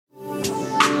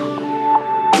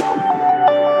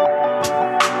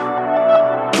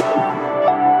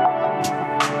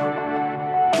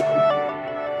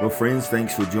friends,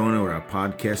 thanks for joining with our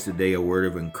podcast today, A Word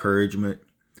of Encouragement.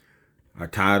 Our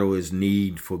title is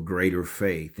Need for Greater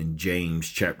Faith in James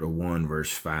chapter 1,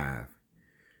 verse 5.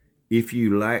 If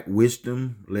you lack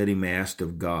wisdom, let him ask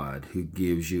of God, who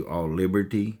gives you all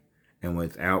liberty and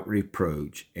without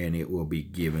reproach, and it will be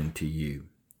given to you.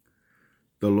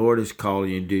 The Lord is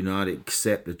calling you, do not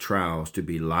accept the trials to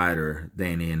be lighter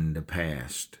than in the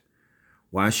past.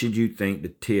 Why should you think the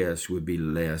test would be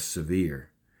less severe?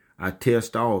 I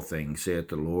test all things, saith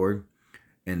the Lord,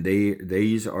 and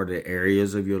these are the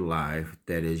areas of your life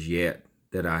that is yet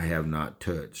that I have not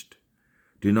touched.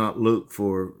 Do not look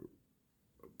for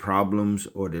problems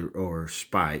or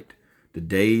spite. The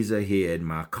days ahead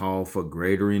might call for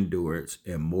greater endurance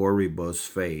and more robust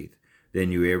faith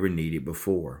than you ever needed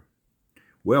before.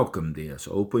 Welcome this.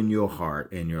 Open your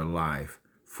heart and your life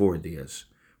for this,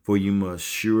 for you must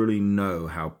surely know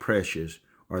how precious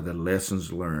are the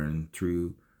lessons learned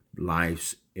through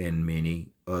life's and many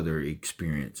other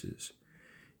experiences.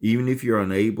 Even if you're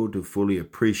unable to fully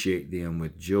appreciate them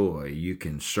with joy, you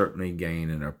can certainly gain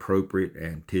an appropriate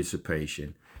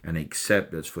anticipation and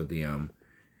acceptance for them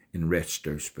in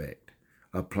retrospect.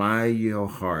 Apply your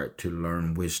heart to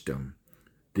learn wisdom.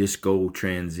 This goal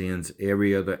transcends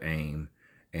every other aim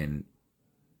and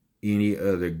any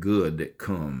other good that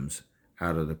comes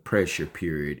out of the pressure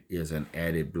period is an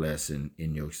added blessing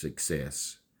in your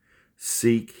success.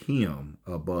 Seek him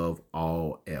above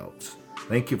all else.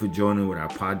 Thank you for joining with our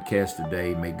podcast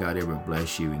today. May God ever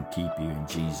bless you and keep you in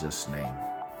Jesus' name.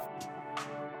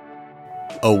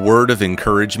 A Word of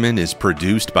Encouragement is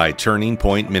produced by Turning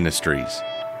Point Ministries.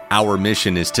 Our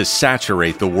mission is to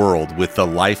saturate the world with the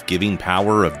life-giving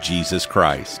power of Jesus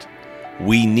Christ.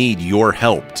 We need your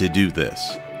help to do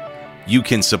this. You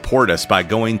can support us by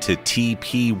going to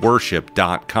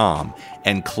tpworship.com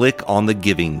and click on the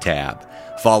Giving tab.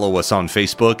 Follow us on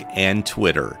Facebook and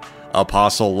Twitter.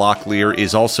 Apostle Locklear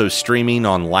is also streaming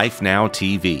on Life Now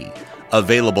TV.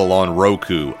 Available on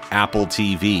Roku, Apple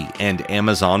TV, and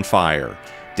Amazon Fire.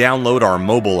 Download our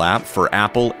mobile app for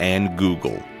Apple and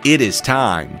Google. It is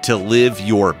time to live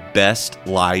your best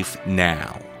life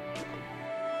now.